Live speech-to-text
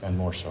and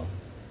more so.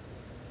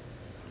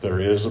 There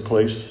is a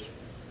place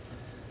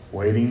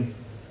waiting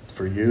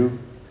for you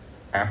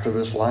after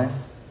this life.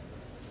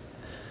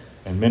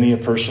 And many a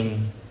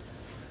person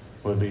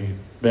would be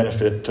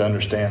benefit to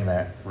understand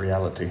that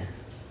reality.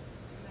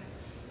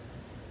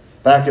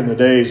 Back in the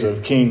days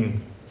of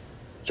King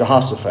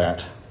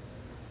Jehoshaphat,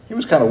 he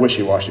was kind of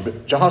wishy-washy,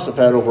 but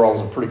Jehoshaphat overall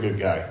was a pretty good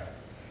guy.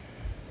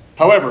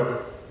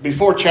 However,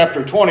 before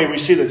chapter 20, we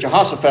see that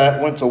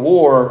Jehoshaphat went to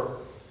war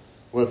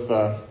with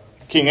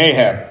King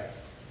Ahab.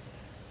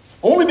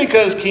 Only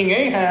because King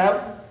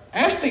Ahab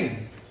asked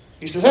him.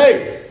 He says,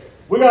 hey,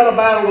 we got a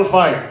battle to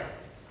fight.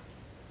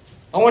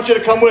 I want you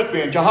to come with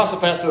me. And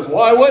Jehoshaphat says,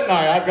 why wouldn't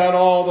I? I've got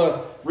all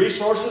the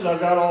resources. I've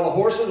got all the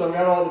horses. I've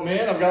got all the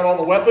men. I've got all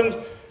the weapons.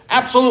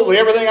 Absolutely.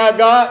 Everything I've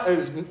got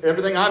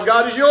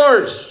is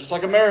yours. Just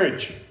like a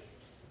marriage.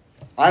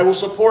 I will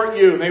support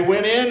you. And they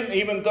went in,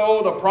 even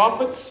though the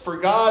prophets for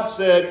God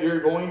said, you're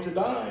going to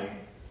die.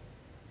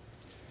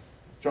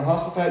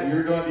 Jehoshaphat,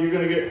 you're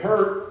going to get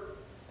hurt.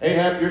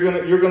 Ahab,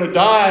 you're going to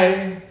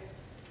die.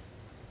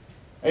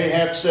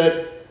 Ahab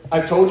said,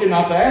 I told you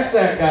not to ask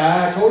that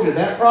guy. I told you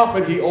that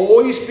prophet, he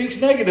always speaks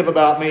negative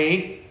about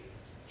me.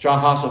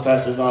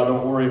 Jehoshaphat says, oh,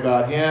 don't worry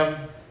about him.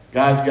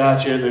 God's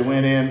got you. They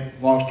went in.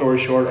 Long story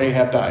short,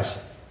 Ahab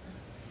dies.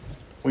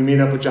 We meet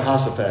up with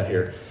Jehoshaphat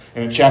here.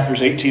 And in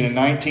chapters 18 and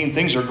 19,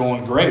 things are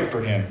going great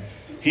for him.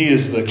 He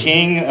is the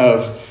king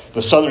of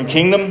the southern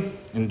kingdom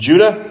in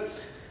Judah.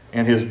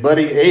 And his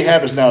buddy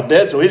Ahab is now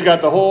dead. So he's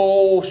got the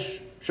whole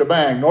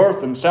shebang.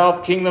 North and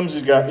south kingdoms.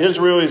 He's got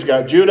Israel. He's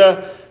got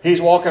Judah. He's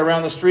walking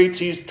around the streets.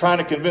 He's trying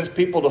to convince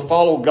people to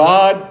follow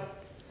God.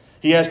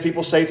 He has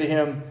people say to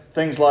him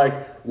things like,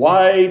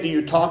 why do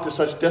you talk to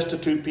such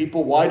destitute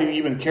people? Why do you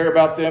even care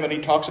about them? And he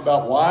talks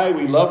about why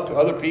we love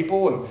other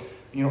people and,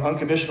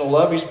 unconditional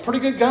love. He's a pretty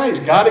good guy.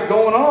 He's got it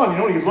going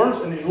on. He's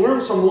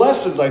learned some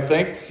lessons, I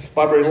think,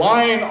 by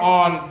relying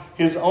on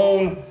his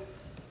own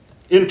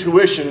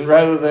intuition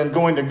rather than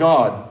going to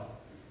God.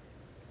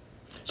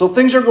 So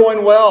things are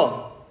going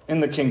well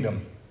in the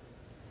kingdom.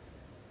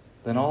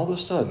 Then all of a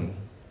sudden,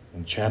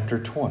 in chapter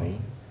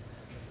 20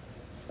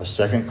 of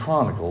 2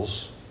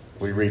 Chronicles,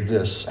 we read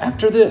this.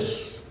 After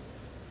this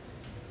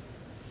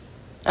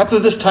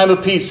time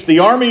of peace, the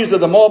armies of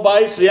the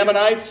Moabites, the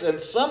Ammonites, and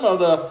some of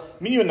the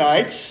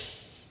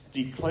Meunites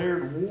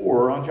declared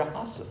war on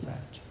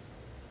Jehoshaphat.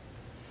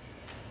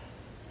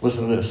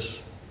 Listen to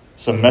this.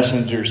 Some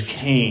messengers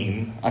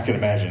came, I can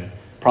imagine,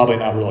 probably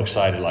not real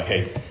excited, like,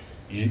 hey,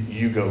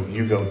 you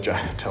go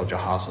tell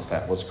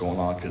Jehoshaphat what's going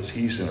on, because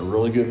he's in a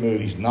really good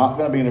mood. He's not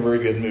going to be in a very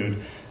good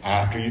mood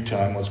after you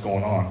tell him what's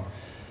going on.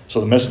 So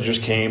the messengers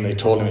came. They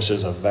told him, it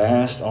says, a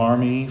vast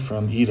army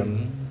from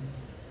Edom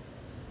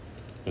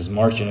is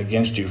marching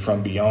against you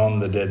from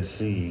beyond the Dead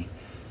Sea.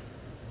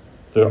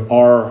 They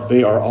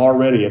are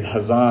already at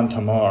Hazan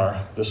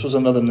Tamar. This was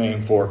another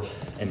name for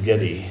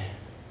En-Gedi.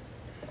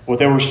 What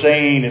they were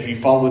saying, if you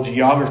follow the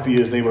geography,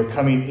 is they were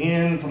coming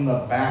in from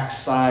the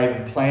backside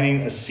and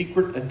planning a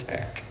secret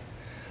attack.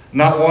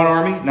 Not one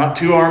army, not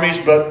two armies,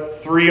 but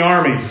 3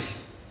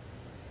 armies.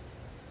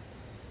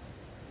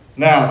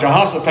 Now,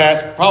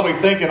 Jehoshaphat's probably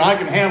thinking, I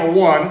can handle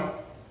 1,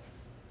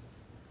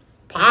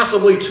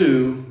 possibly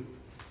 2,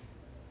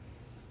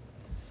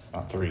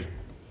 not 3.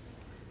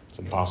 It's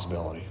an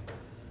impossibility.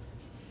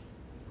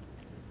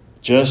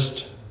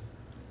 Just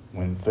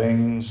when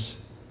things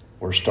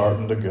were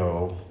starting to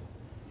go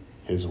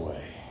his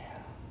way.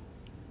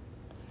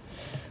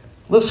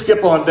 Let's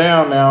skip on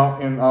down now,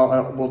 and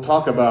we'll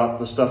talk about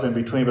the stuff in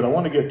between, but I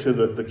want to get to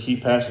the key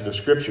passage of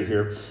Scripture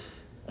here.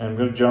 And I'm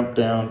going to jump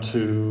down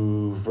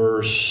to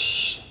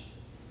verse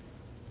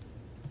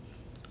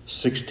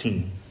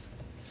 16.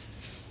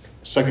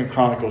 2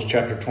 Chronicles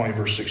chapter 20,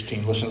 verse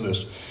 16. Listen to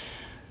this.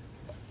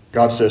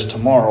 God says,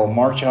 tomorrow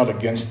march out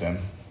against them.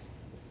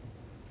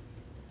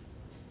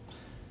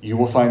 You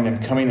will find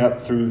them coming up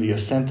through the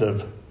ascent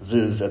of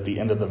Ziz at the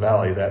end of the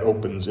valley that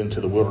opens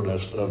into the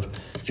wilderness of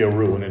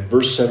Jeru. And in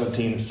verse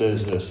 17 it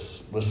says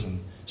this.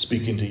 Listen,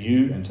 speaking to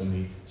you and to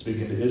me,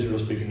 speaking to Israel,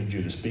 speaking to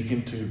Judah,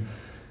 speaking to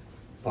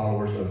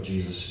followers of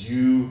Jesus,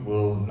 you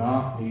will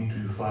not need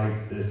to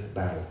fight this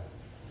battle.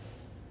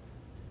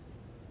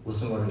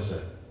 Listen to what he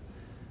said.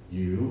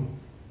 You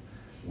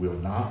will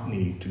not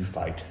need to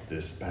fight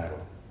this battle.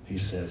 He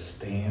says,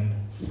 stand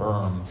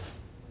firm.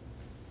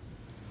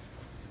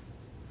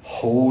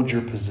 Hold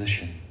your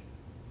position.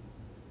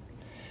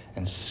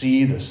 And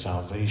see the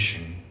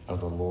salvation of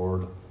the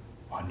Lord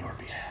on your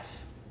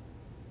behalf.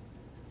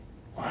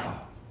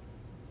 Wow.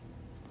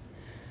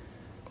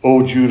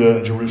 O Judah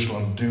and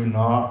Jerusalem, do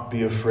not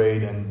be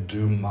afraid and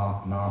do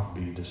not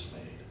be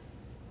dismayed.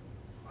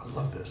 I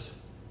love this.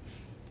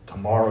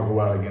 Tomorrow go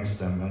out against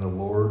them and the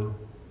Lord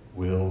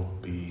will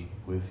be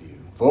with you.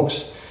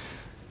 Folks,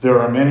 there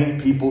are many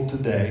people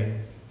today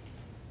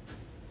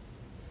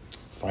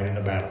fighting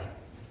a battle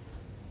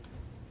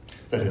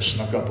that has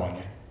snuck up on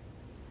you.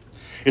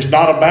 It's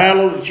not a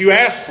battle that you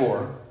asked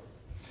for.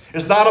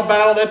 It's not a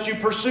battle that you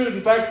pursued.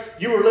 In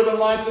fact, you were living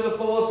life to the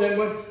fullest, and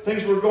when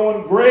things were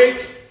going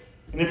great,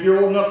 and if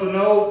you're old enough to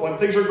know, when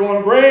things are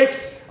going great,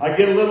 I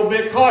get a little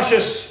bit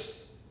cautious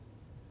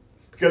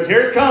because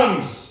here it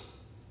comes.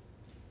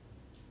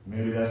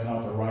 Maybe that's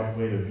not the right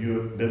way to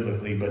view it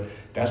biblically, but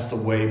that's the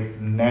way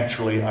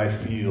naturally I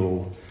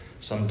feel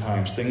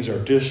sometimes. Things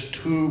are just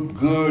too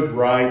good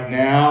right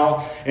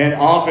now. And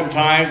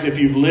oftentimes, if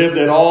you've lived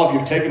at all, if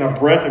you've taken a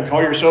breath and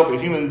call yourself a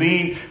human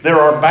being, there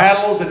are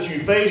battles that you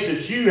face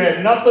that you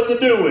had nothing to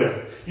do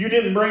with. You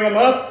didn't bring them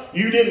up.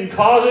 You didn't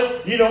cause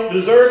it. You don't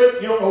deserve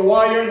it. You don't know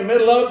why you're in the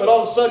middle of it. But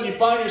all of a sudden you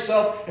find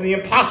yourself in the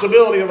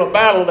impossibility of a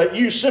battle that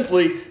you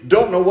simply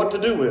don't know what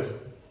to do with.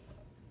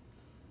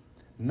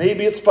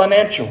 Maybe it's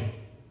financial.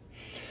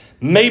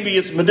 Maybe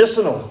it's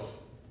medicinal.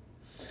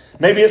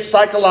 Maybe it's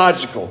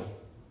psychological.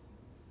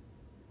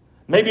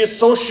 Maybe it's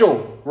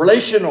social,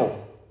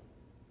 relational.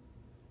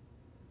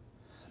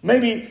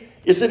 Maybe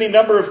it's any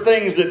number of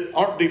things that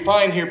aren't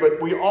defined here,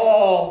 but we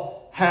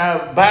all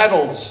have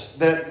battles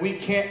that we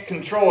can't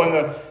control. And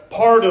the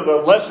part of the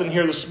lesson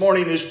here this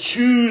morning is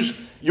choose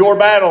your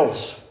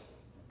battles.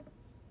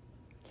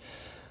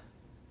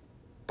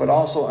 But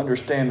also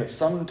understand that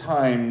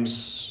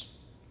sometimes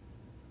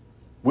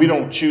we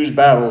don't choose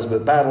battles,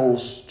 but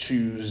battles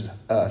choose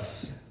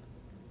us.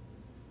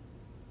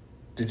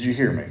 Did you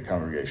hear me,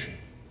 congregation?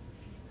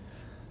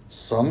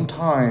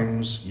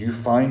 Sometimes you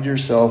find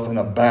yourself in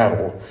a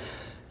battle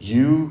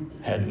you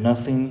had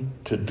nothing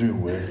to do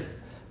with,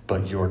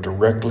 but you're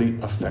directly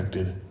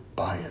affected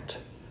by it.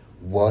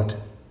 What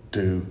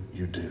do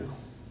you do?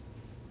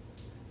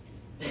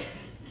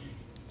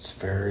 It's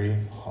very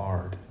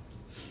hard.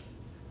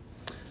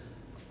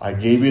 I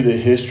gave you the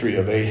history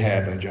of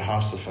Ahab and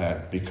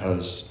Jehoshaphat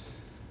because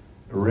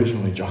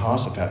originally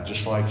Jehoshaphat,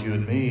 just like you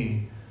and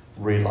me,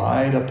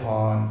 relied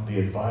upon the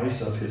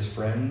advice of his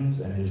friends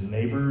and his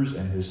neighbors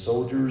and his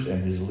soldiers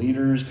and his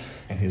leaders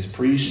and his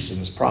priests and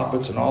his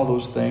prophets and all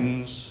those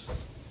things.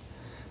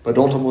 But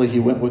ultimately he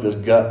went with his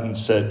gut and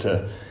said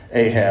to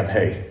Ahab,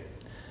 hey,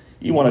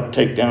 you want to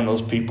take down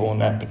those people in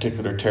that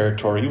particular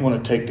territory? You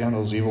want to take down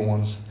those evil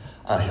ones?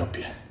 I'll help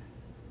you.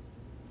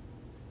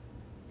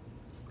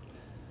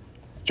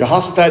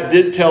 Jehoshaphat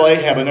did tell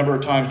Ahab a number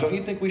of times, don't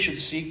you think we should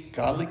seek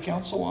godly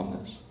counsel on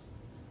this?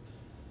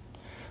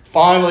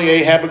 Finally,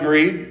 Ahab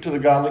agreed to the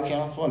godly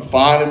counsel, and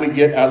finally we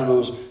get out of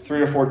those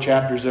 3 or 4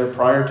 chapters there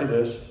prior to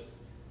this.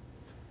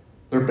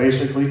 They're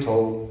basically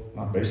told,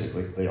 not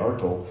basically, they are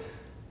told,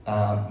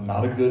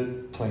 not a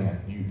good plan.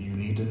 You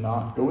need to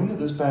not go into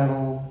this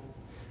battle.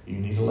 You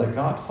need to let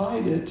God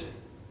fight it.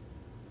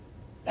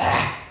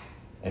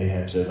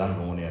 Ahab says, I'm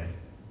going in.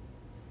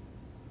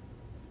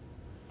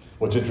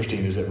 What's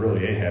interesting is that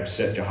really Ahab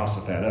set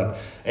Jehoshaphat up.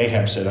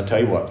 Ahab said, I'll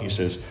tell you what, he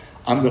says,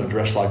 I'm going to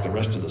dress like the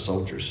rest of the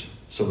soldiers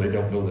so they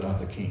don't know that I'm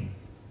the king.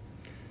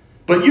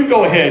 But you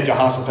go ahead,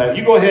 Jehoshaphat.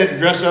 You go ahead and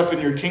dress up in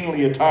your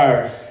kingly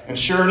attire. And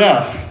sure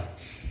enough,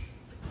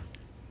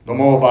 the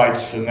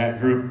Moabites and that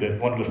group that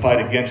wanted to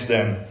fight against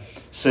them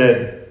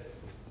said,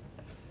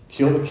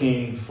 kill the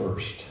king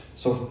first.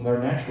 So they're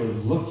naturally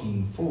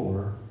looking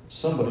for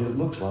somebody that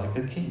looks like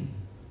a king.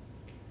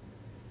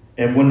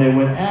 And when they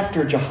went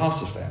after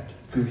Jehoshaphat,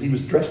 who he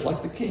was dressed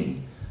like the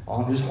king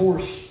on his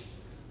horse,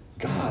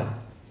 God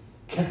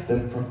kept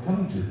them from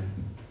coming to him.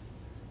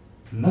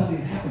 Nothing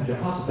happened to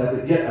Jehoshaphat,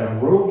 but yet a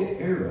rogue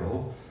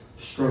arrow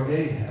struck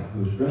Ahab,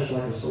 who was dressed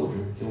like a soldier,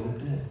 and killed him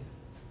dead.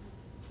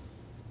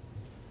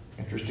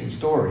 Interesting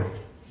story.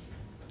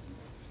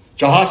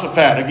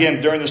 Jehoshaphat,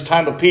 again, during this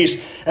time of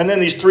peace, and then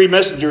these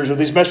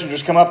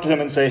messengers come up to him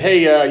and say,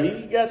 hey,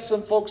 you got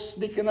some folks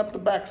sneaking up the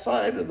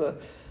backside of the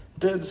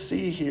Dead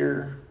Sea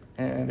here,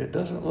 and it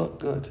doesn't look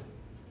good.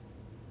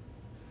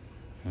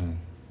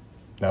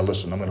 Now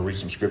listen, I'm going to read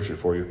some scripture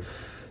for you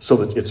so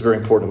that it's very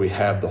important we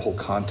have the whole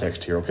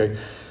context here, okay?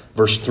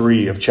 Verse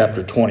 3 of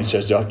chapter 20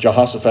 says,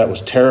 Jehoshaphat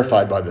was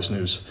terrified by this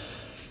news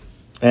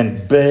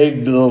and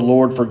begged the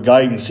Lord for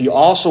guidance. He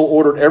also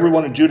ordered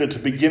everyone in Judah to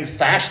begin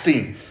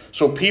fasting.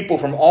 So people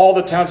from all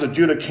the towns of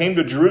Judah came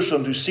to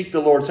Jerusalem to seek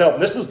the Lord's help.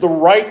 And this is the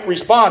right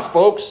response,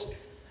 folks.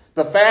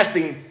 The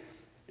fasting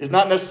is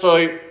not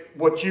necessarily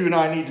what you and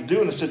I need to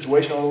do in a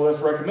situation, although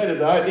that's recommended.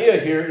 The idea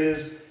here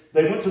is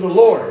they went to the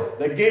Lord.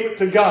 They gave it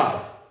to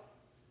God.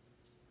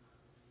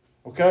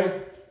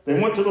 Okay? They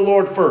went to the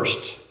Lord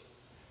first.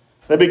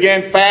 They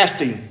began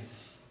fasting.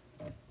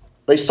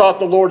 They sought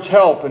the Lord's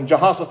help. And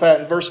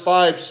Jehoshaphat, in verse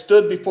 5,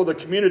 stood before the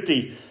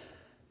community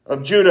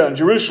of Judah and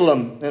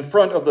Jerusalem in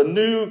front of the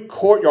new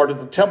courtyard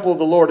of the temple of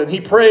the Lord. And he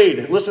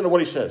prayed. Listen to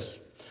what he says.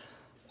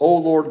 O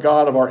Lord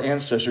God of our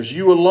ancestors,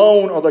 you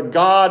alone are the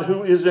God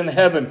who is in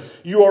heaven.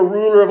 You are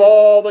ruler of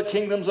all the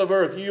kingdoms of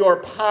earth. You are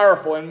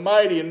powerful and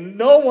mighty, and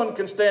no one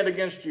can stand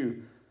against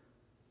you.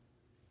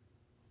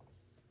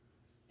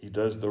 He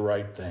does the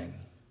right thing.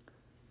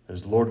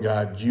 As Lord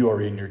God, you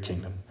are in your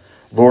kingdom.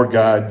 Lord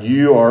God,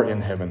 you are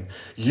in heaven.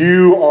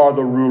 You are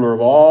the ruler of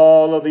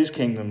all of these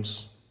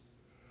kingdoms.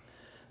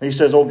 And he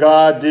says, O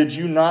God, did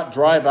you not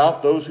drive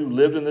out those who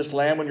lived in this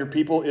land when your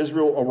people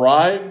Israel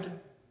arrived?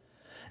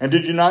 And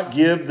did you not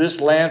give this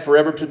land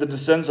forever to the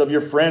descendants of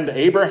your friend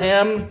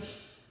Abraham?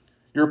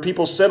 Your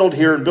people settled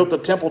here and built the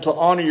temple to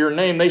honor your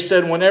name. They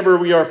said, whenever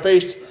we are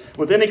faced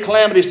with any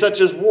calamity such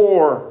as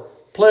war,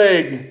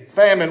 plague,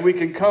 famine, we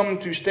can come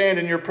to stand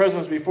in your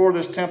presence before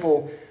this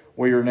temple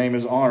where your name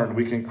is honored.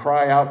 We can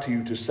cry out to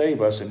you to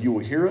save us, and you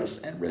will hear us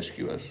and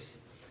rescue us.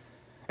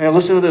 And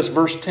listen to this,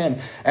 verse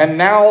 10. And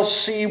now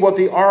see what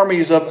the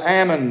armies of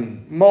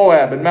Ammon,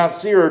 Moab, and Mount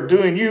Seir are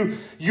doing.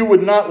 You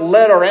would not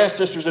let our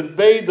ancestors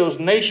invade those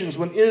nations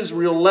when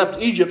Israel left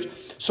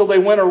Egypt, so they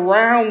went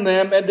around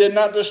them and did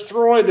not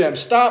destroy them.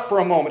 Stop for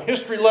a moment.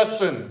 History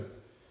lesson.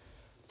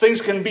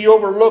 Things can be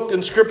overlooked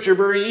in Scripture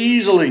very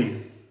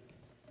easily.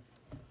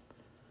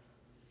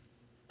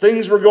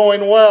 Things were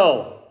going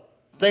well.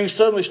 Things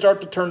suddenly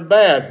start to turn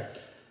bad.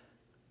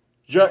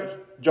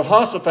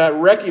 Jehoshaphat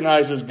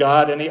recognizes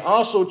God, and he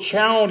also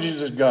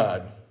challenges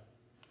God.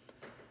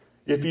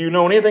 If you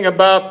know anything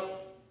about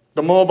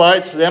the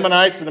Moabites, the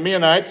Ammonites, and the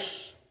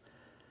Meunites,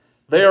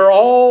 they are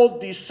all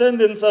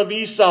descendants of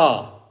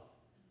Esau.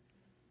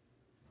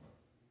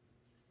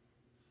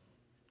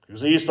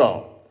 Who's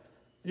Esau?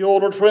 The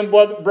older twin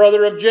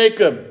brother of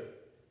Jacob.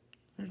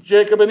 Who's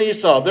Jacob and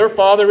Esau? Their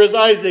father is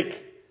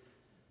Isaac.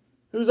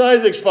 Who's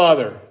Isaac's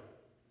father?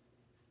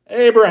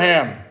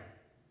 Abraham.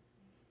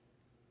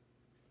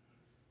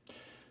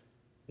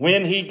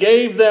 When he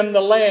gave them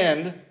the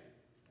land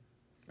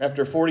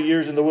after 40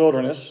 years in the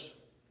wilderness,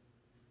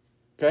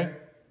 okay,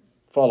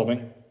 follow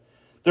me,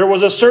 there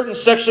was a certain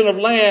section of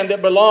land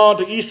that belonged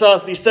to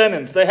Esau's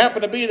descendants. They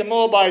happened to be the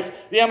Moabites,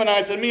 the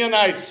Ammonites, and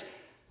Meunites.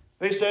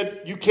 They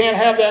said, you can't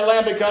have that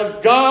land because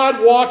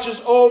God watches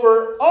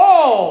over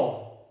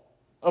all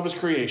of his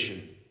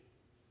creation.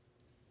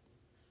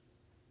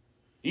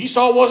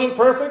 Esau wasn't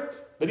perfect,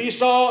 but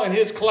Esau and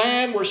his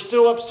clan were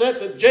still upset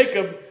that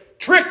Jacob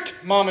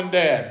tricked mom and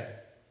dad.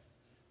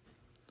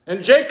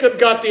 And Jacob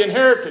got the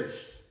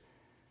inheritance.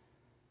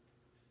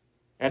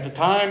 At the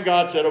time,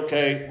 God said,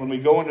 okay, when we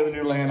go into the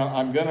new land,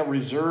 I'm going to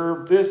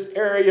reserve this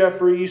area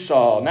for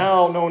Esau,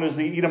 now known as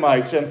the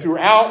Edomites. And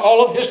throughout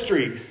all of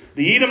history,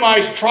 the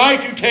Edomites tried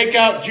to take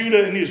out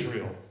Judah and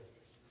Israel.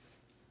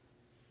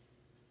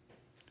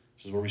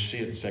 This is where we see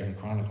it in 2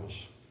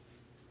 Chronicles.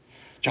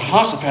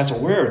 Jehoshaphat's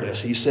aware of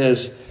this. He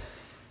says,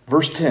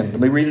 verse 10, let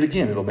me read it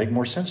again. It'll make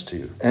more sense to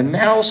you. And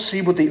now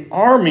see what the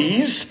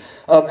armies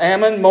of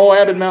Ammon,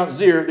 Moab, and Mount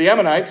Seir, the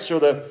Ammonites, or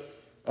the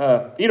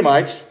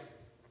Edomites,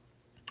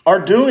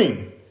 are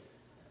doing.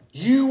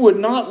 You would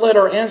not let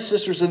our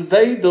ancestors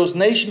invade those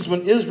nations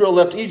when Israel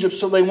left Egypt,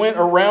 so they went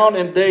around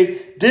and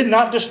they did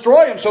not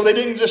destroy him. So they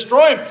didn't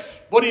destroy him.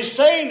 What he's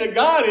saying to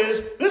God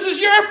is, this is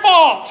your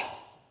fault.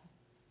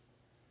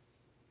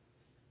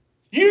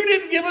 You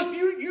didn't give us,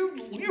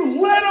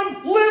 you let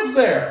them live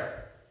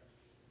there.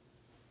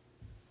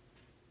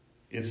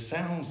 It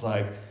sounds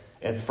like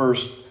at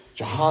first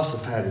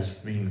Jehoshaphat is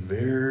being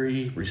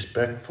very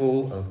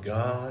respectful of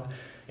God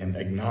and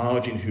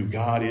acknowledging who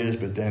God is,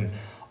 but then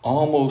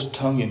almost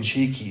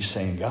tongue-in-cheek he's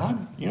saying,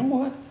 God, you know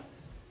what?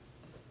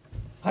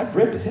 I've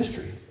read the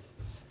history.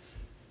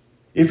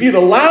 If you'd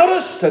allowed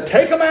us to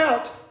take them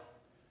out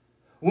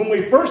when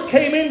we first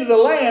came into the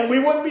land, we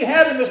wouldn't be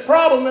having this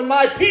problem and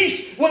my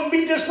peace wouldn't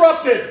be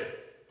disrupted.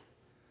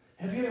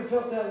 Have you ever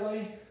felt that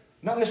way?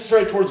 Not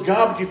necessarily towards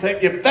God, but you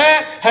think, if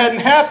that hadn't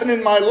happened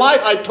in my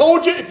life, I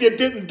told you, if you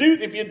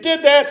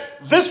did that,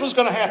 this was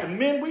going to happen.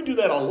 Men, we do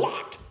that a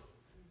lot.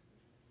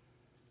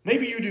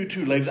 Maybe you do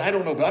too, ladies. I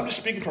don't know, but I'm just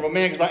speaking from a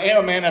man because I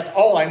am a man. That's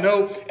all I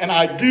know. And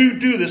I do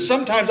this.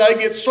 Sometimes I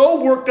get so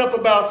worked up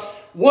about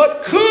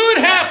what could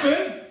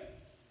happen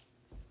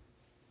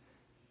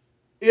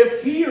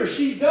if he or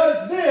she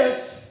does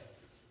this.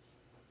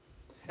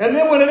 And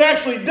then when it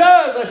actually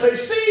does, I say,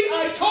 see,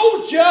 I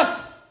told you.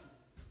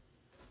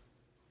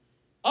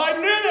 I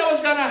knew that was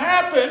going to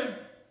happen.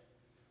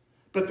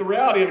 But the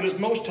reality of it is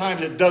most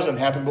times it doesn't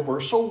happen, but we're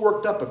so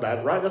worked up about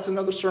it, right? That's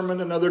another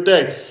sermon, another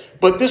day.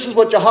 But this is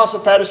what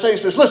Jehoshaphat is saying. He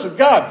says, listen,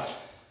 God,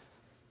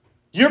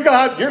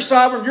 you're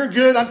sovereign, you're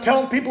good. I'm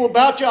telling people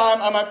about you.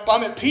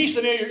 I'm at peace,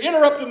 and you're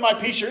interrupting my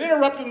peace. You're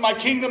interrupting my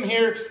kingdom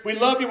here. We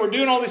love you. We're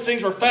doing all these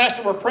things. We're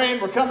fasting. We're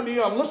praying. We're coming to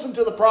you. I'm listening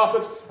to the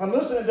prophets. I'm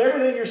listening to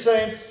everything you're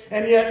saying.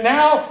 And yet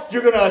now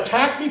you're going to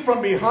attack me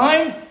from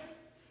behind?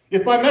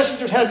 If my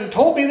messengers hadn't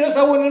told me this,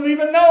 I wouldn't have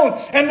even known.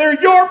 And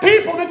they're your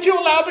people that you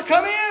allowed to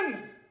come in.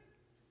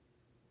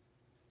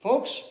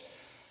 Folks,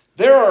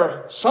 there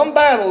are some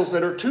battles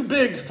that are too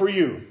big for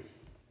you.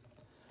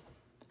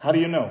 How do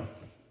you know?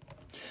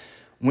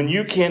 When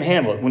you can't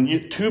handle it, when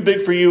you're too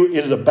big for you, it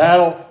is a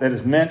battle that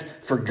is meant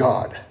for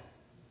God.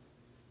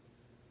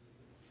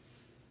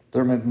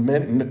 There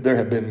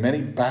have been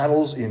many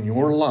battles in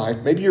your life.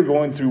 Maybe you're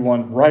going through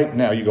one right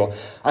now. You go,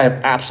 I have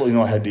absolutely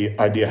no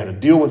idea how to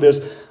deal with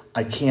this.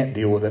 I can't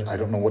deal with it. I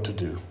don't know what to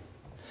do.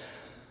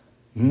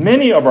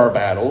 Many of our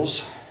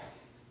battles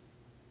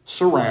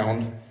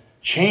surround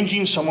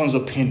changing someone's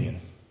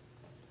opinion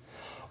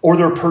or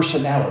their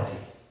personality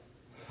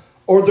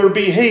or their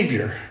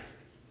behavior.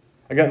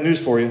 I got news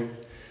for you.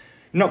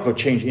 You're not going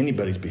to change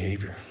anybody's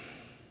behavior.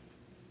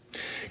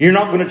 You're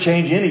not going to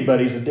change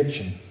anybody's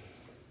addiction.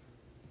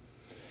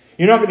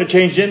 You're not going to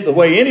change the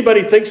way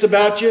anybody thinks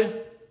about you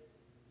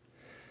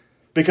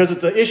because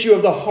it's an issue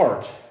of the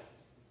heart.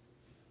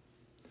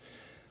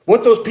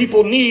 What those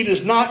people need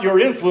is not your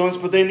influence,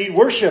 but they need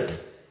worship.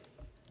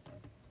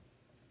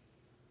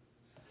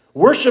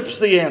 Worship's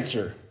the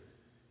answer.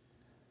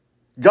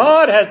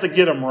 God has to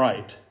get them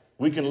right.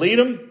 We can lead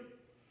them.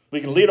 We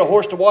can lead a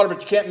horse to water,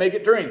 but you can't make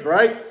it drink,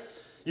 right?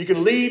 You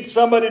can lead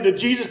somebody to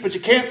Jesus, but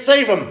you can't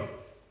save them.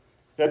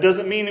 That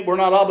doesn't mean that we're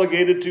not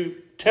obligated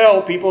to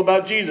tell people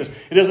about Jesus.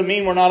 It doesn't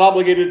mean we're not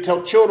obligated to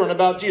tell children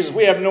about Jesus.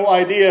 We have no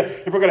idea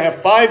if we're going to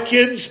have 5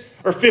 kids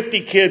or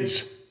 50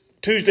 kids.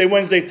 Tuesday,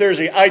 Wednesday,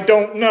 Thursday. I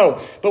don't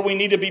know. But we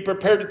need to be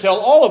prepared to tell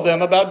all of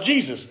them about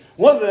Jesus.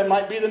 One of them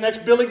might be the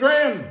next Billy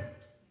Graham.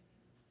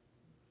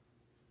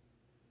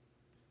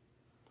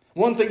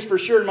 One thing's for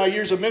sure, in my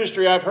years of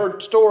ministry, I've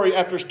heard story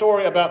after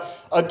story about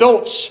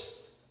adults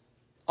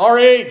our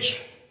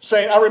age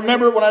saying, I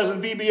remember when I was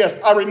in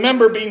VBS, I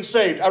remember being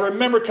saved. I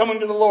remember coming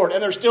to the Lord,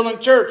 and they're still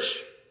in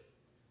church.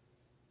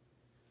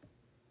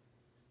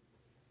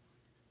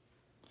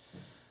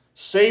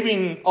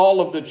 Saving all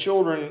of the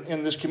children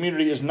in this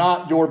community is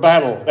not your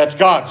battle. That's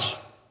God's.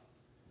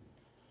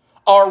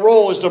 Our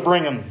role is to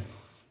bring them.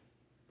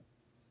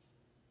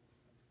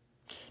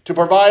 To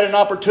provide an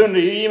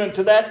opportunity, even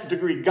to that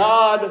degree,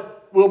 God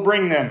will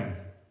bring them.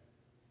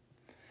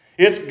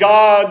 It's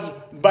God's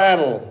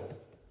battle.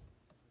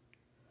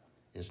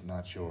 It's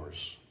not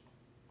yours.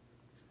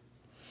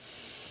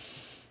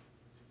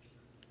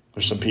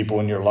 There's some people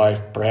in your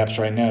life, perhaps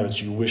right now,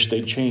 that you wish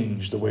they'd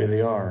change the way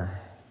they are.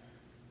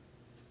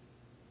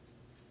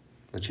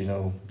 But you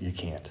know, you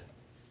can't.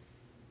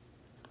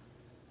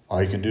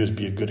 All you can do is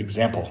be a good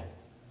example.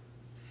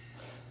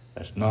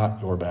 That's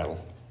not your battle.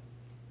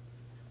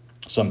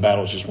 Some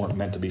battles just weren't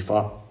meant to be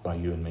fought by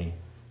you and me.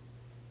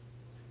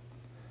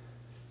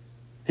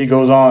 He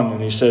goes on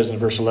and he says in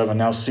verse 11,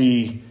 Now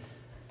see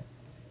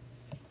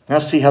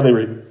how they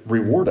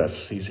reward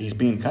us. He's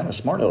being kind of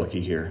smart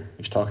alecky here.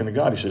 He's talking to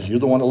God. He says, you're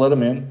the one to let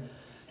them in.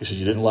 He says,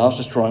 you didn't allow us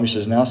to destroy them. He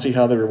says, now see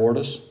how they reward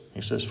us. He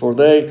says, for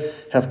they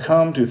have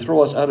come to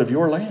throw us out of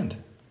your land,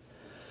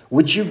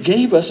 which you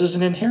gave us as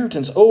an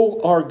inheritance. Oh,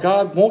 our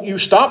God, won't you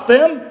stop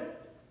them?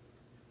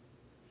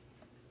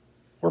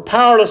 We're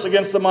powerless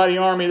against the mighty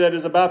army that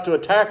is about to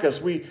attack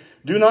us. We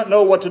do not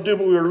know what to do,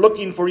 but we are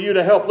looking for you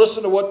to help.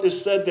 Listen to what is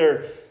said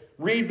there.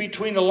 Read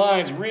between the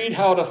lines. Read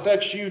how it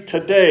affects you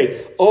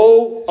today.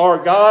 Oh,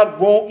 our God,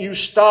 won't you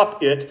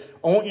stop it?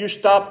 Won't you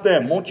stop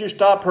them? Won't you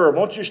stop her?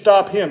 Won't you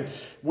stop him?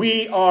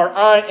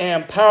 I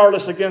am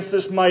powerless against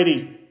this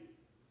mighty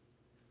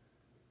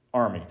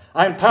army.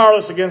 I am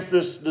powerless against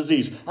this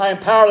disease. I am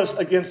powerless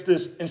against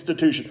this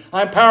institution.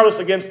 I am powerless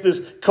against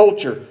this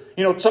culture.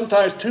 You know,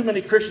 sometimes too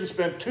many Christians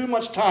spend too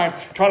much time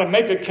trying to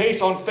make a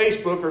case on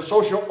Facebook or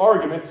social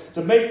argument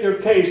to make their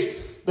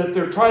case that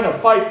they're trying to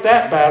fight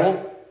that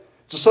battle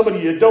to somebody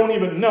you don't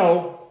even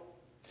know,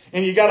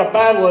 and you got a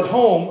battle at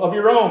home of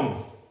your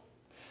own.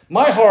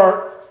 My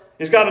heart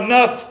has got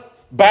enough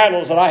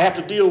battles that I have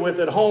to deal with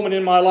at home and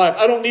in my life.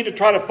 I don't need to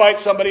try to fight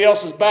somebody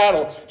else's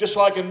battle just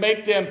so I can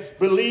make them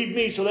believe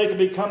me so they can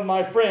become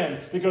my friend.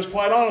 Because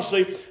quite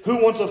honestly,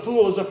 who wants a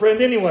fool as a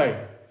friend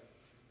anyway?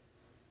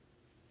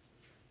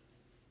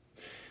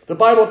 The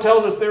Bible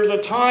tells us there's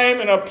a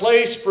time and a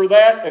place for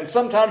that, and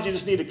sometimes you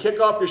just need to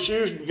kick off your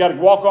shoes and you got to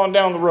walk on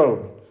down the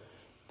road.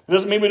 It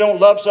doesn't mean we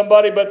don't love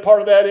somebody, but part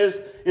of that is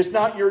it's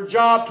not your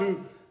job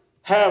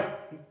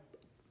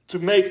to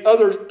make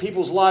other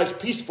people's lives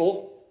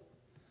peaceful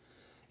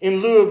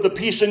in lieu of the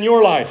peace in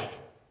your life.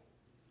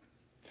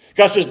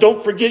 God says,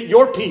 don't forget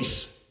your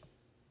peace.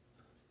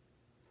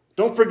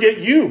 Don't forget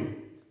you.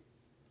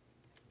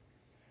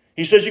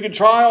 He says you can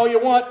try all you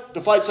want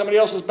to fight somebody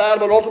else's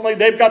battle, but ultimately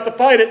they've got to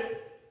fight it.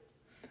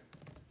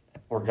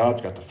 Or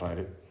God's got to fight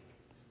it.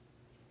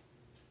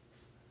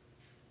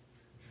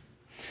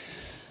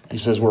 He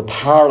says we're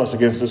powerless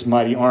against this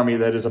mighty army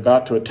that is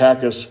about to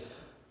attack us.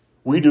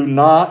 We do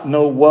not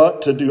know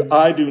what to do.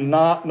 I do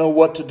not know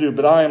what to do,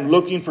 but I am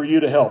looking for you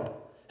to help.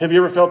 Have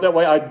you ever felt that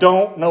way? I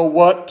don't know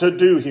what to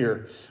do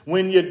here.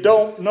 When you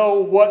don't know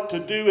what to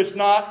do, it's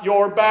not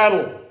your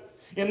battle.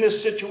 In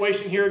this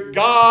situation here,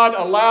 God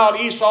allowed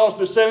Esau's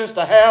descendants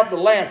to have the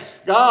land.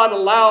 God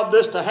allowed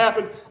this to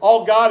happen.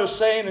 All God is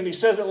saying, and he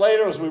says it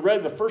later as we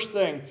read the first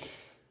thing,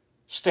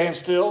 stand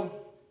still.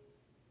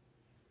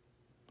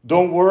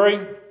 Don't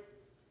worry.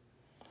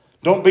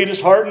 Don't be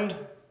disheartened.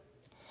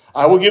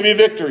 I will give you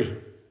victory.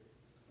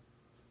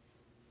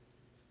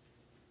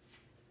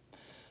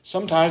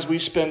 Sometimes we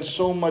spend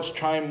so much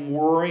time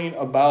worrying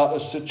about a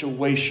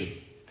situation.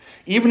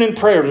 Even in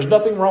prayer, there's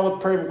nothing wrong with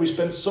prayer, but we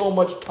spend so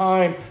much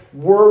time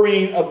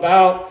worrying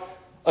about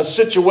a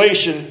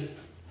situation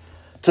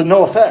to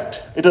no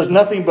effect. It does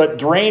nothing but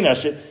drain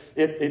us.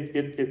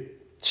 It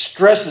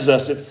stresses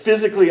us. It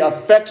physically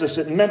affects us.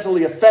 It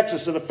mentally affects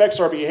us. It affects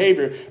our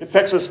behavior. It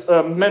affects us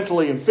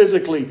mentally and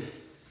physically.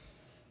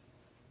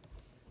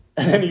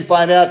 And then you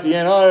find out at the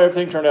end,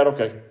 everything turned out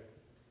okay.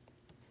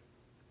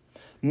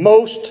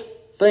 Most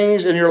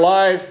things in your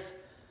life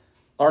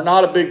are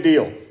not a big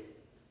deal.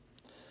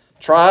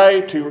 Try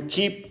to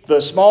keep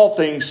the small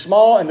things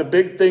small and the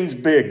big things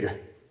big.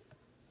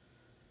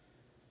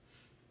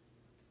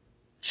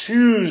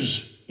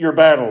 Choose your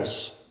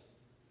battles.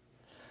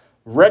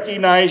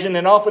 recognizing,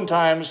 and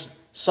oftentimes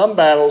some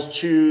battles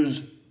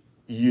choose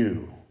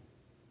you.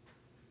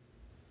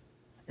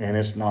 And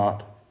it's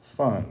not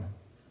fun.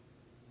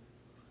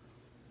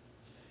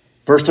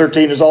 Verse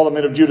 13, as all the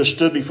men of Judah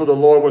stood before the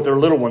Lord with their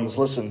little ones,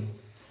 listen,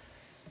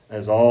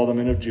 as all the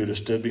men of Judah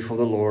stood before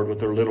the Lord with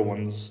their little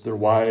ones, their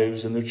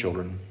wives and their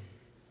children,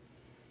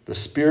 the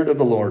Spirit of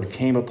the Lord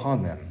came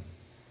upon them,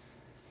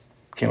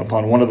 came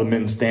upon one of the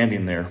men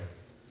standing there.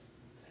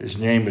 His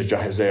name is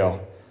Jahaziel,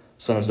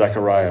 son of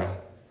Zechariah,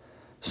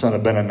 son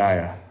of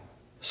Benaniah,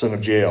 son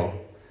of Jael,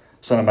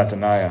 son of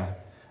Mattaniah,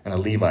 and a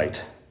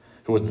Levite,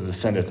 who was the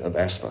descendant of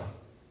Asaph.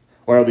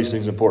 Why are these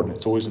things important?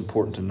 It's always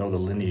important to know the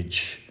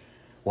lineage.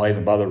 Why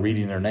even bother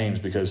reading their names?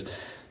 Because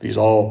these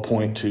all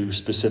point to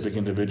specific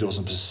individuals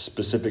and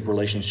specific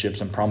relationships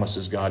and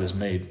promises God has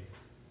made.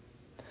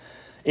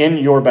 In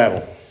your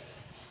battle,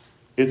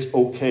 it's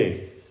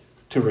okay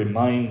to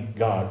remind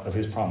God of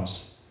his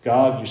promise.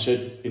 God, you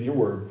said in your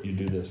word, you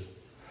do this.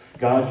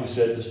 God, you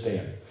said to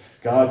stand.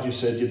 God, you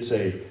said you'd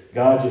save.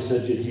 God, you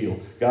said you'd heal.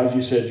 God,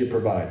 you said you'd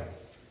provide.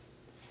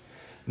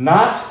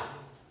 Not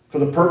for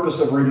the purpose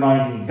of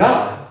reminding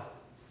God,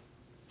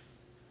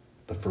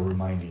 but for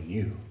reminding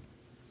you.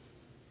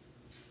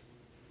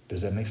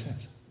 Does that make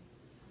sense?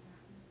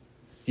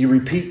 You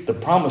repeat the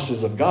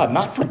promises of God,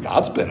 not for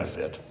God's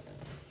benefit,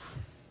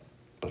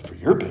 but for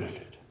your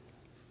benefit.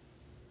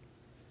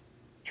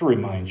 To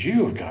remind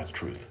you of God's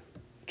truth.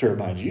 To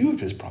remind you of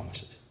his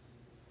promises.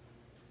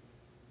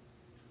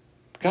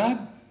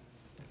 God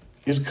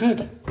is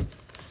good.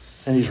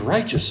 And he's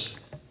righteous.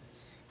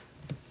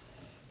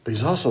 But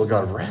he's also a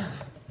God of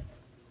wrath.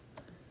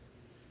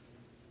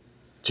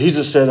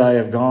 Jesus said, I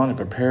have gone and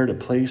prepared a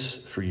place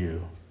for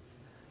you.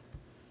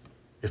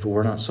 If it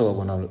were not so,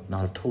 I would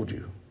not have told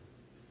you.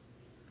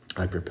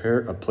 I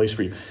prepare a place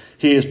for you.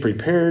 He is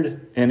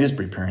prepared and is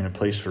preparing a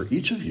place for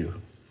each of you.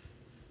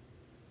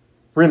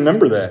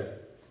 Remember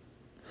that.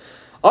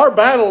 Our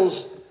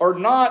battles are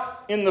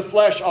not in the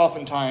flesh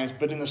oftentimes,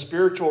 but in the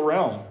spiritual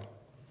realm.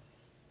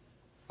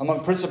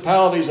 Among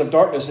principalities of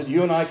darkness that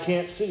you and I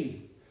can't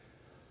see.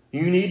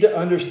 You need to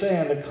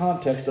understand the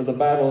context of the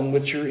battle in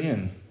which you're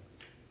in.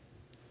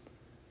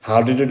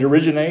 How did it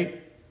originate?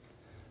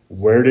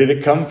 Where did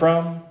it come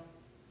from?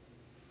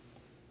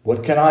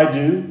 What can I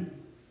do?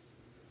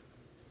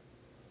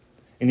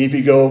 And if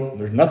you go,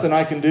 there's nothing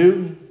I can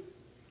do,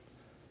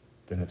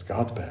 then it's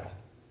God's battle.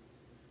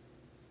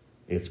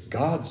 It's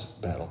God's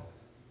battle.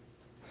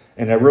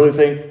 And I really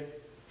think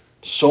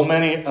so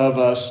many of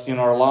us in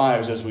our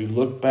lives, as we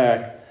look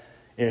back,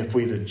 if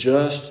we'd have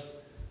just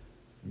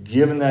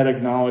given that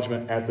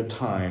acknowledgement at the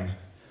time,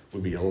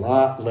 we'd be a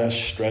lot less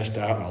stressed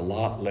out and a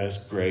lot less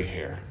gray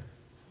hair.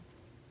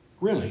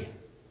 Really.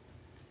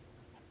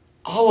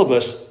 All of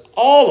us.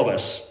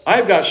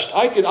 I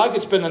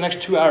could spend the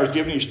next 2 hours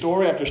giving you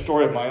story after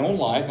story of my own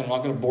life. I'm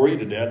not going to bore you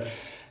to death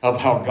of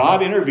how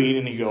God intervened,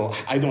 and you go,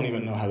 I don't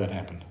even know how that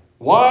happened.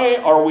 Why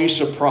are we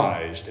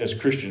surprised as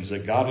Christians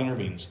that God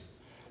intervenes?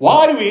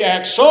 Why do we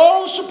act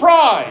so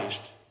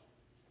surprised?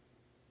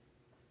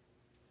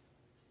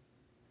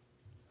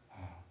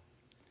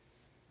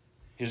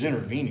 He's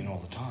intervening all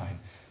the time.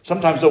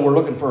 Sometimes, though, we're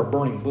looking for a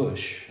burning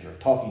bush or a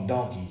talking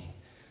donkey.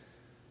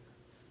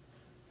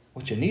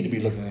 What you need to be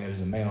looking at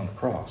is the man on the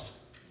cross.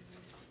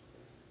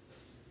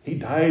 He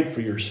died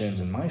for your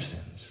sins and my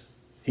sins.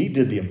 He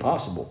did the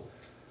impossible.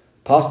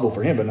 Possible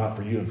for him, but not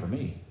for you and for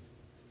me.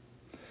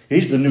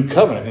 He's the new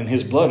covenant in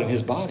his blood and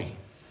his body.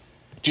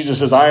 Jesus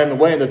says, I am the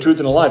way and the truth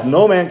and the life.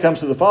 No man comes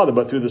to the Father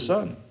but through the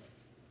Son.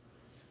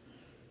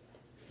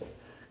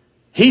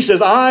 He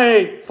says,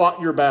 I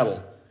fought your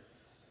battle.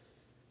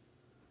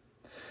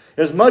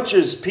 As much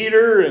as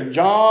Peter and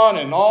John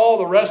and all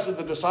the rest of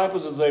the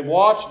disciples, as they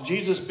watched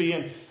Jesus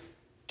being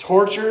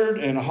tortured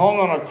and hung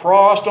on a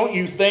cross, don't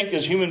you think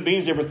as human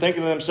beings they were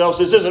thinking to themselves,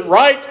 this isn't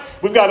right,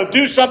 we've got to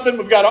do something,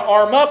 we've got to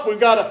arm up, we've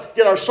got to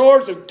get our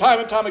swords, and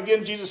time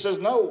again Jesus says,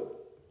 no,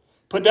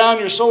 put down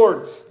your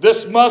sword,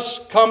 this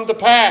must come to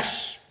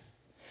pass.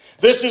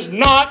 This is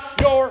not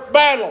your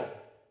battle.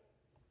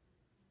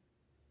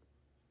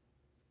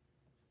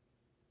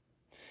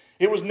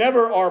 It was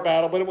never our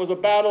battle, but it was a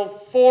battle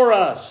for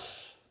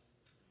us.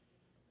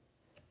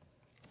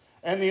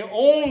 And the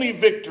only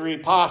victory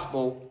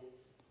possible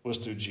was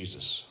through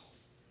Jesus.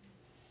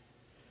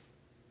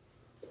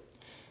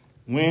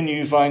 When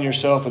you find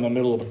yourself in the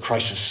middle of a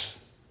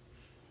crisis,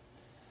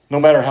 no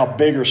matter how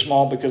big or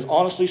small, because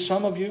honestly,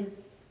 some of you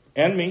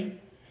and me,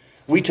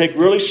 we take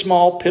really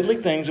small,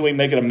 piddly things and we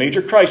make it a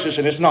major crisis,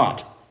 and it's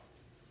not.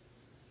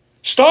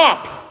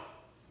 Stop!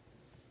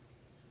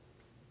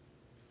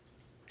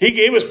 He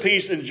gave us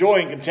peace and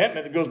joy and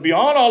contentment that goes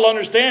beyond all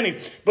understanding,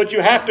 but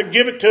you have to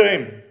give it to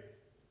him.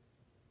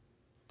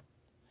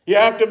 You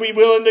have to be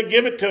willing to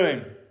give it to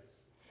him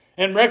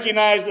and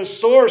recognize the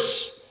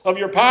source of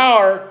your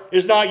power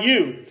is not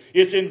you.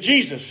 It's in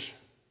Jesus.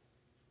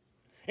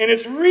 And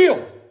it's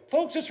real.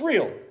 Folks, it's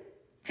real.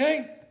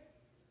 Okay?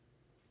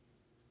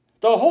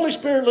 The Holy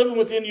Spirit living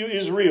within you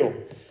is real.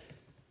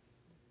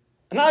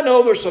 And I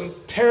know there's some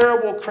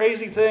terrible,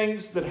 crazy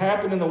things that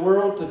happen in the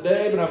world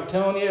today, but I'm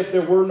telling you, if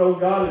there were no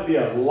God, it'd be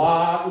a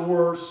lot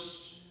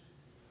worse.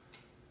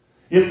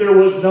 If there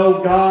was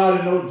no God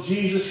and no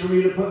Jesus for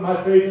me to put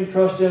my faith and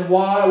trust in,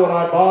 why would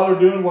I bother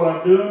doing what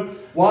I'm doing?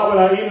 Why would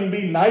I even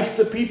be nice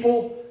to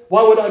people?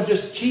 Why would I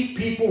just cheat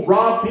people,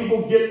 rob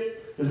people,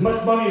 get as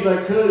much money as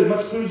I could, as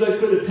much food as I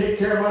could to take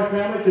care of my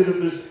family?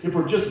 Because if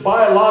we're just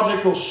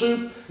biological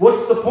soup,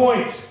 what's the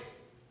point?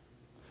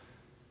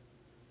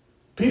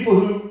 People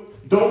who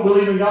don't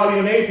believe in God,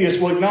 even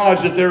atheists, will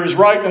acknowledge that there is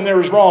right and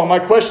there is wrong. My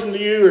question to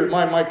you, or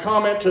my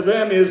comment to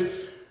them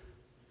is,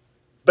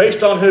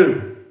 based on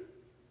who?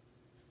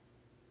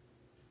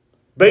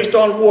 Based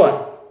on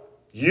what?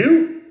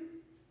 You?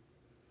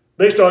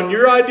 Based on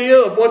your idea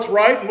of what's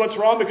right and what's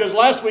wrong? Because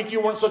last week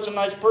you weren't such a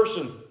nice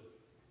person.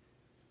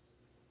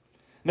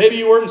 Maybe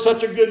you weren't in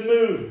such a good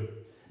mood.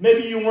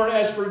 Maybe you weren't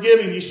as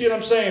forgiving. You see what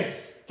I'm saying?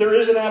 There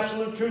is an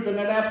absolute truth, and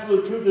that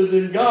absolute truth is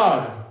in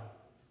God.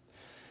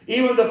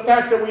 Even the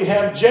fact that we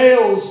have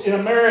jails in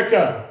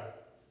America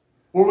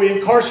where we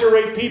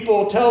incarcerate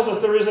people tells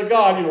us there is a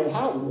God. You go,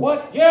 how?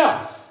 What?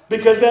 Yeah.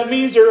 Because that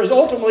means there is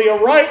ultimately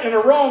a right and a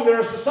wrong that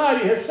our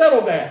society has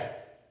settled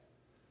that.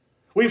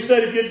 We've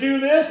said if you do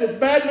this, it's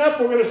bad enough,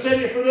 we're going to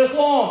send you for this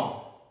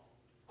long.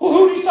 Well,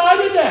 who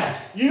decided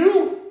that?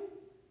 You?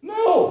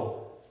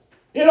 No.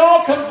 It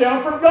all comes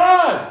down from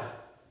God.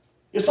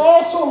 It's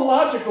all so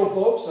logical,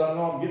 folks. I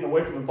know I'm getting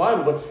away from the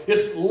Bible, but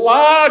it's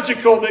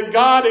logical that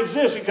God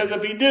exists, because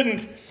if He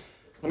didn't,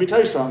 let me tell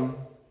you something,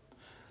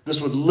 this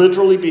would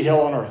literally be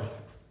hell on earth.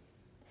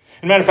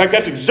 As a matter of fact,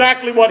 that's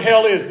exactly what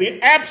hell is, the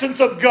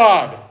absence of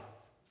God.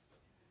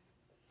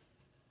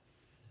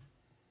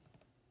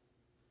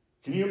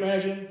 Can you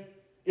imagine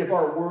if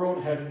our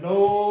world had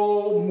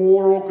no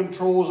moral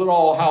controls at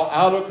all, how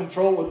out of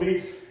control it would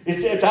be?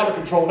 It's out of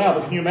control now,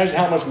 but can you imagine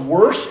how much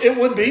worse it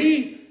would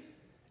be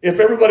if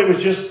everybody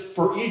was just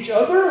for each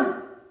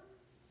other?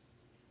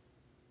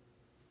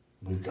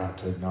 We've got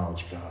to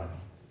acknowledge God.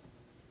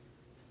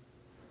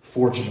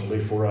 Fortunately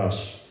for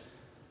us,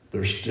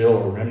 there's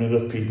still a remnant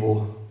of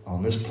people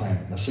on this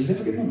planet, a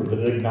significant number,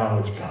 that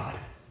acknowledge God.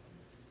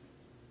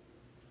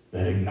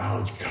 That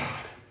acknowledge God.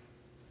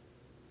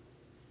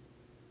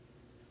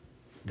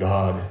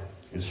 God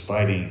is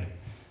fighting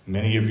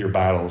many of your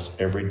battles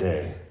every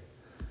day,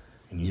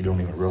 and you don't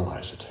even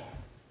realize it.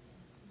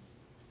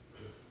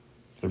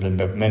 There have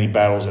been many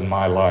battles in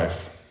my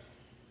life.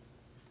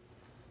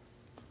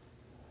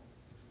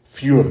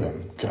 Few of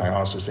them, can I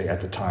honestly say, at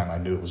the time I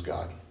knew it was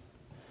God.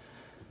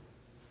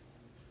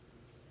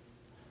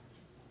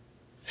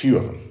 Few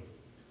of them.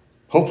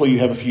 Hopefully you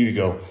have a few you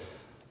go,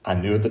 I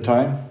knew at the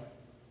time.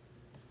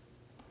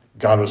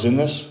 God was in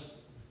this.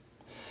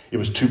 It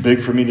was too big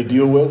for me to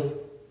deal with.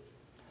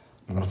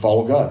 I'm going to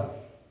follow God.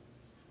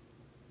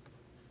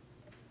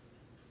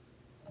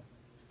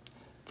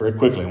 Very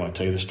quickly, I want to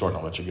tell you this story, and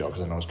I'll let you go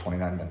because I know it's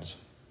 29 minutes.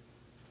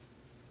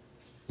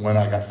 When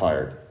I got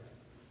fired,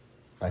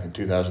 back in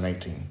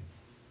 2018,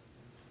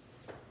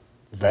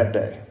 that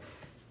day,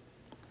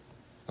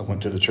 I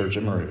went to the church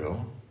in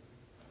Murrayville,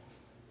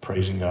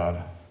 praising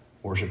God,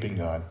 worshiping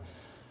God,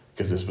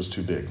 because this was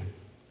too big.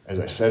 As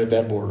I sat at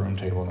that boardroom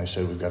table and they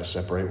said, we've got to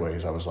separate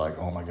ways, I was like,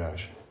 oh my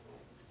gosh.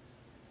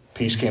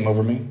 Peace came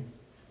over me.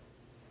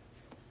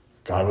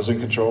 God was in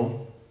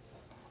control.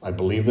 I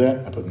believed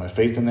that. I put my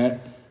faith in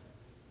that.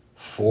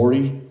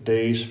 40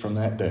 days from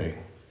that day,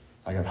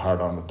 I got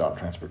hired on with Dot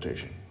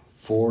Transportation.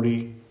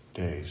 40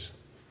 days.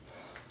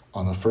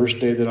 On the first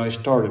day that I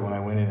started, when I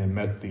went in and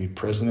met the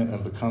president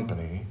of the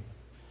company,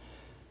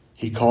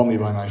 he called me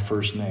by my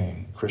first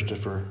name,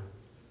 Christopher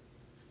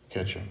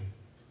Ketchum.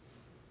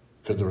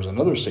 Because there was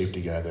another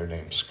safety guy there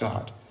named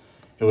Scott.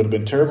 It would have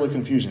been terribly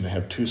confusing to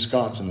have two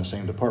Scotts in the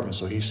same department,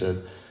 so he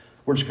said,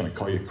 we're just going to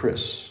call you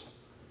Chris.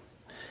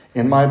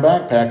 In my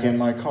backpack, in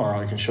my car,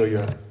 I can show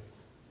you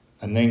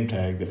a name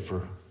tag that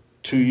for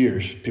 2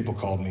 years, people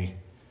called me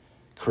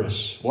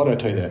Chris. Why did I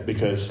tell you that?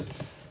 Because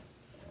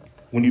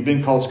when you've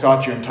been called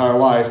Scott your entire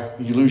life,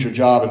 you lose your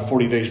job, and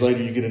 40 days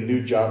later you get a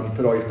new job and you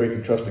put all your faith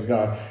and trust in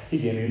God. He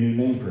gave me a new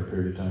name for a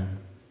period of time.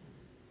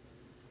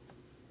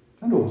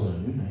 I know it wasn't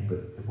a new name, but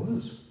it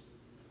was.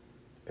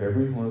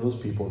 Every one of those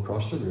people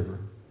across the river,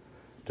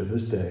 to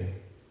this day,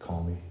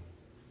 call me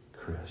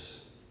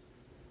Chris.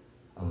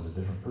 I was a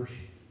different person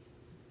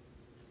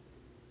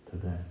to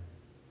them.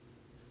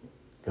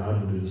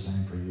 God will do the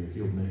same for you.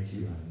 He'll make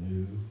you a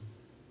new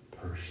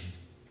person.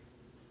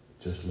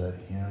 Just let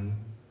Him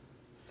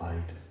fight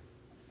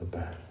the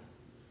battle.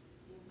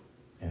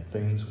 And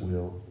things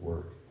will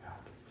work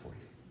out for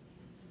you.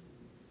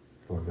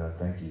 Lord God,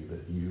 thank you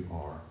that you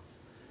are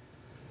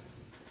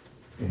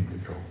in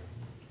control.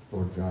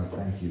 Lord God,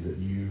 thank you that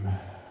you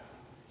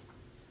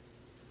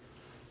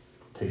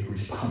take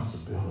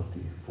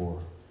responsibility for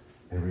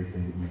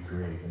everything that you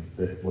create, and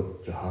that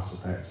what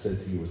Jehoshaphat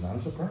said to you was not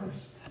a surprise.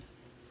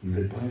 You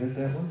had planned it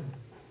that way.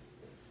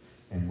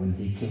 And when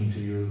he came to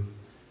you,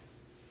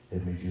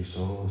 it made you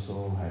so,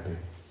 so happy.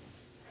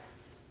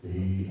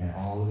 He and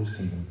all of his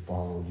kingdom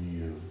followed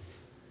you.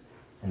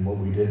 And what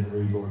we didn't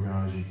read, Lord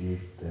God, is you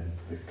gave them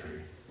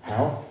victory.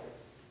 How?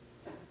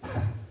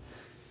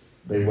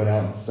 They went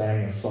out and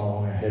sang a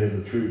song ahead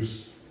of the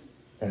troops.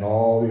 And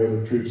all the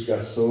other troops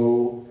got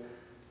so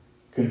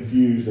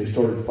confused, they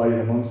started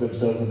fighting amongst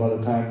themselves. And by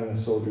the time the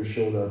soldiers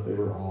showed up, they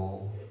were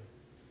all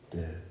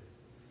dead.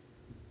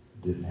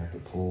 Didn't have to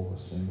pull a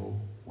single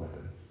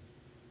weapon.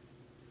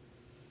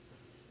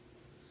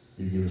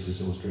 You give us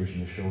this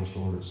illustration to show us,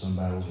 Lord, that some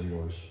battles are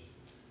yours.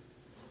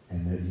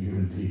 And that you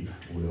indeed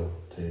will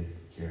take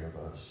care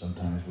of us.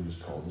 Sometimes we're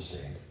just called to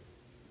stand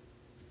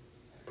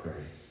and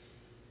pray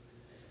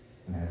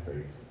and have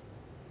faith.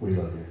 We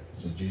love you.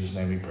 It's in Jesus'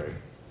 name we pray.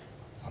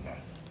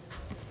 Amen.